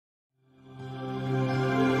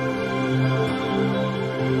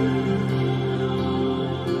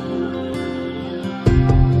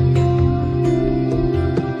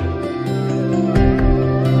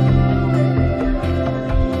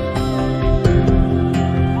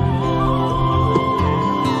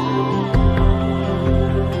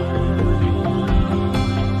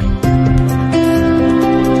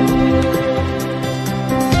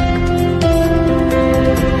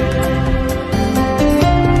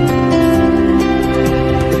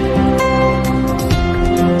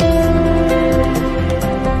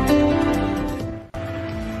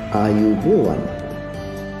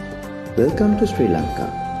Welcome to Sri Lanka,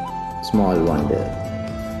 small wonder.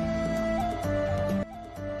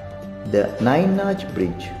 The Nine-Arch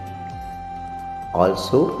Bridge,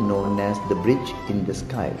 also known as the Bridge in the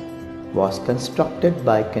Sky, was constructed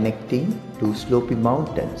by connecting two slopy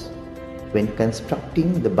mountains when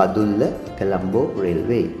constructing the Badulla-Colombo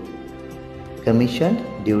Railway. Commissioned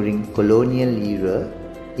during colonial-era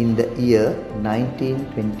in the year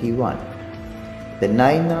 1921. The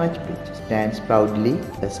Nine-Arch Bridge stands proudly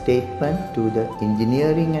a statement to the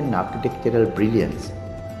engineering and architectural brilliance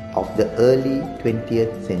of the early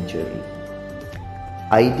 20th century.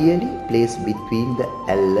 Ideally placed between the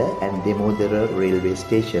Ella and Demodara railway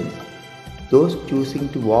stations, those choosing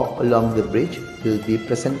to walk along the bridge will be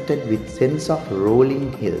presented with sense of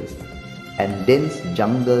rolling hills and dense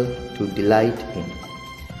jungle to delight in.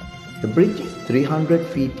 The bridge is 300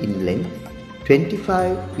 feet in length,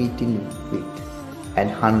 25 feet in width, and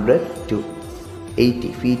 100 to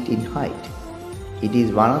 80 feet in height. It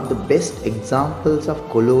is one of the best examples of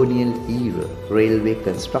colonial-era railway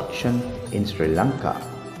construction in Sri Lanka.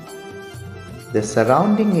 The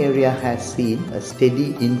surrounding area has seen a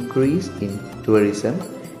steady increase in tourism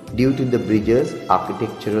due to the bridge's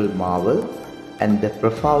architectural marvel and the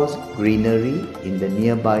profuse greenery in the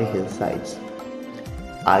nearby hillsides.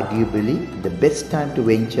 Arguably, the best time to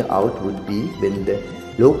venture out would be when the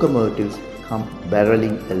locomotives come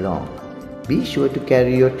barreling along. Be sure to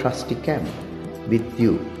carry your trusty cam with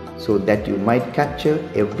you so that you might capture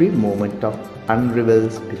every moment of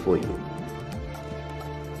unravels before you.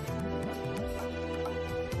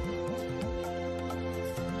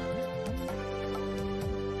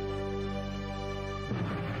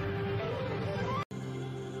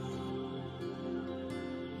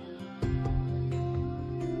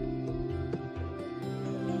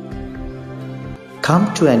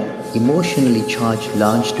 Come to an emotionally charged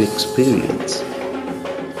launch to experience.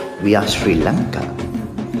 We are Sri Lanka,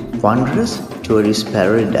 wondrous tourist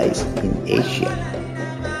paradise in Asia.